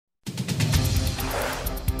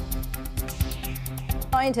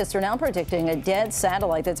Scientists are now predicting a dead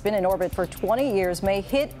satellite that's been in orbit for 20 years may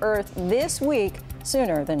hit Earth this week,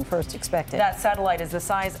 sooner than first expected. That satellite is the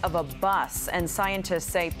size of a bus, and scientists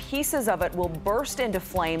say pieces of it will burst into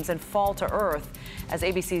flames and fall to Earth. As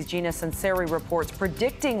ABC's Gina Sunseri reports,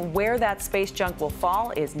 predicting where that space junk will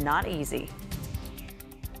fall is not easy.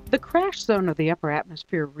 The crash zone of the Upper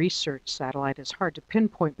Atmosphere Research Satellite is hard to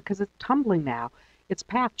pinpoint because it's tumbling now. Its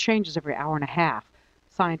path changes every hour and a half.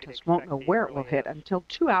 Scientists won't know where it will hit until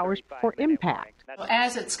 2 hours before impact.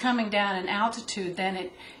 As it's coming down in altitude, then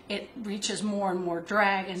it reaches more and more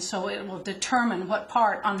drag, and so it will determine what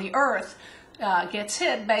part on the Earth gets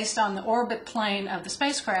hit based on the orbit plane of the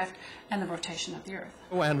spacecraft and the rotation of the Earth.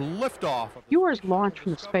 And liftoff. UR's launched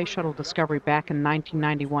from the Space Shuttle Discovery back in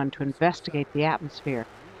 1991 to investigate the atmosphere.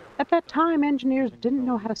 At that time, engineers didn't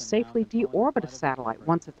know how to safely deorbit a satellite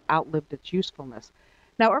once it's outlived its usefulness.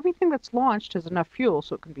 Now, everything that's launched has enough fuel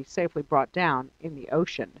so it can be safely brought down in the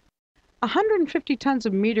ocean. 150 tons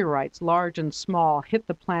of meteorites, large and small, hit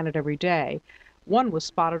the planet every day. One was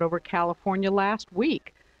spotted over California last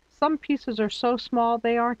week. Some pieces are so small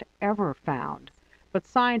they aren't ever found. But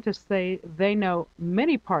scientists say they know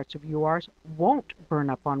many parts of URs won't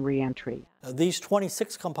burn up on re-entry. These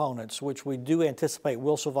 26 components, which we do anticipate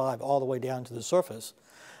will survive all the way down to the surface,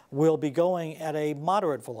 will be going at a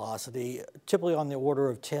moderate velocity, typically on the order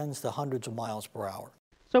of tens to hundreds of miles per hour.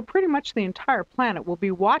 So pretty much the entire planet will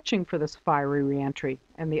be watching for this fiery re-entry.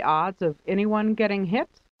 And the odds of anyone getting hit?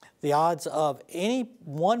 The odds of any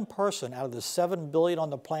one person out of the 7 billion on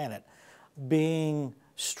the planet being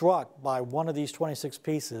struck by one of these 26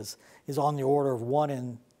 pieces is on the order of 1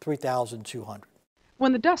 in 3,200.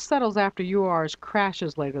 When the dust settles after UR's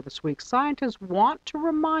crashes later this week, scientists want to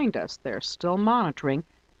remind us they're still monitoring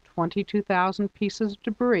 22,000 pieces of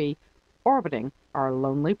debris orbiting our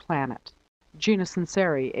lonely planet. Gina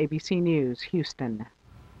Sunseri, ABC News, Houston.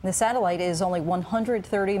 The satellite is only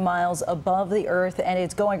 130 miles above the Earth, and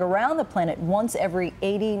it's going around the planet once every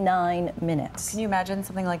 89 minutes. Can you imagine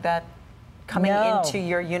something like that coming into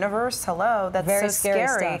your universe? Hello, that's very so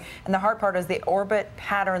scary. Stuff. And the hard part is the orbit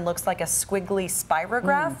pattern looks like a squiggly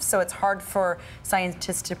spirograph, so it's hard for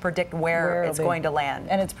scientists to predict where it's going to land.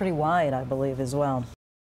 And it's pretty wide, I believe, as well.